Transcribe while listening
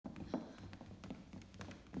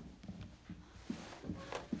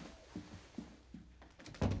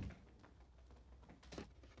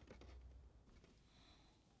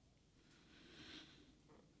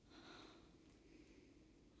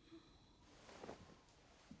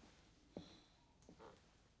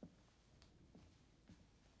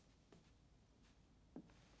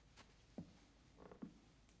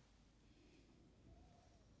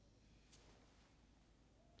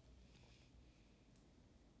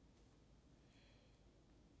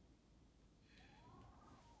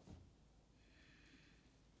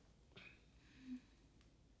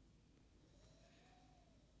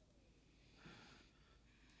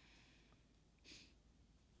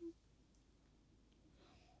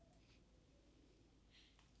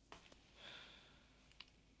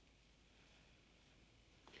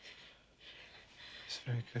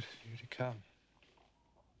very good of you to come.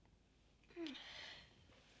 I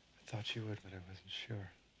thought you would, but I wasn't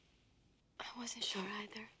sure. I wasn't sure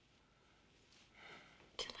either.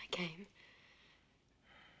 Till I came.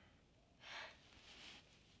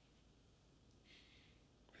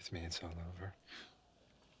 With me, it's all over.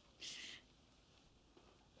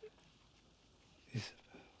 Isabel.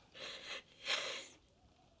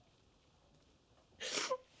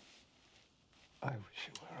 I wish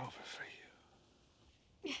it were over for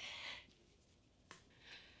you.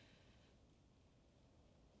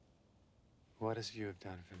 What is you have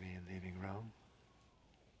done for me in leaving Rome?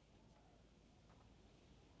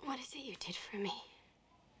 What is it you did for me?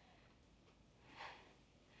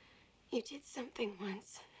 You did something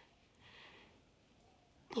once.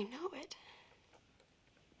 You know it.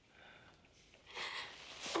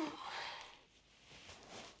 Oh.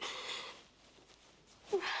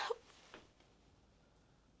 Ralph.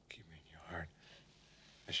 Keep me in your heart.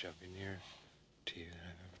 I shall be nearer to you than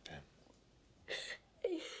I've ever been.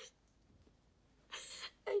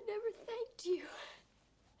 I never thanked you.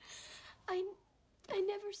 I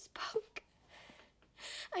never spoke.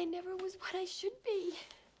 I never was what I should be.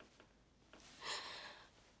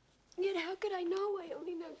 Yet how could I know? I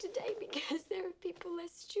only know today because there are people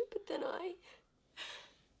less stupid than I.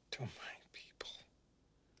 Don't mind people.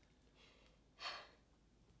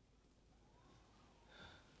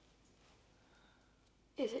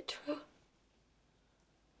 Is it true?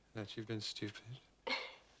 That you've been stupid?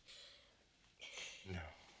 No.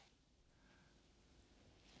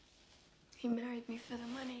 He married me for the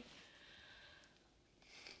money.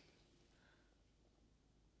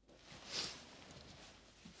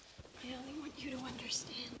 I only want you to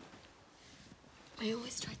understand. I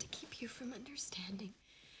always tried to keep you from understanding.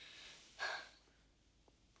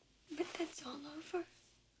 But that's all over.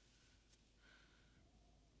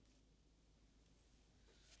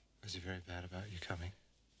 Was he very bad about you coming?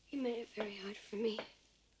 He made it very hard for me.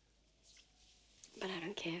 But I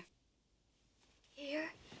don't care.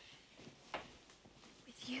 Here,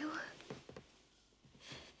 with you,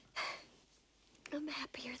 I'm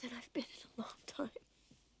happier than I've been in a long time.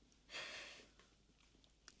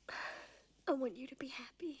 I want you to be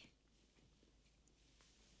happy.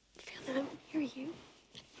 Feel that I'm near you.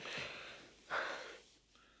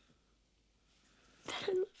 That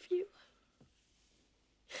I love you.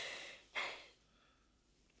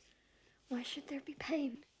 Why should there be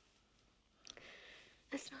pain?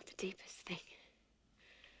 That's not the deepest thing.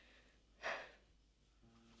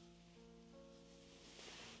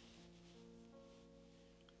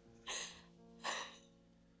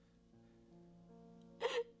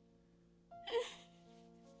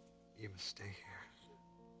 You must stay here.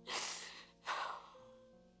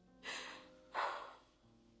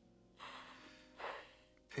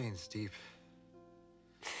 Pain's deep,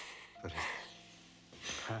 but it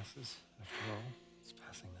passes after all. It's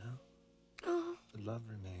passing now. Oh. The love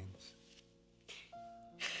remains.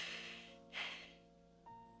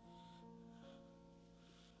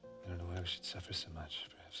 I don't know why we should suffer so much.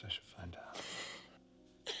 Perhaps I should find out.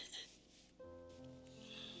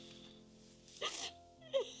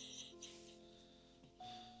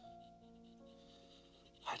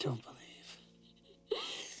 I don't believe.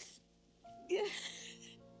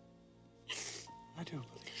 I don't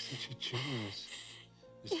believe such a generous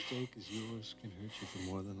mistake as yours can hurt you for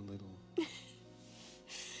more than a little.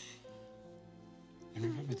 And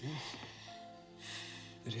remember this,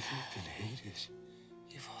 that if you've been hated,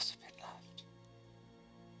 you've also been loved.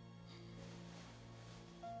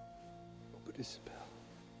 Oh, but Isabel,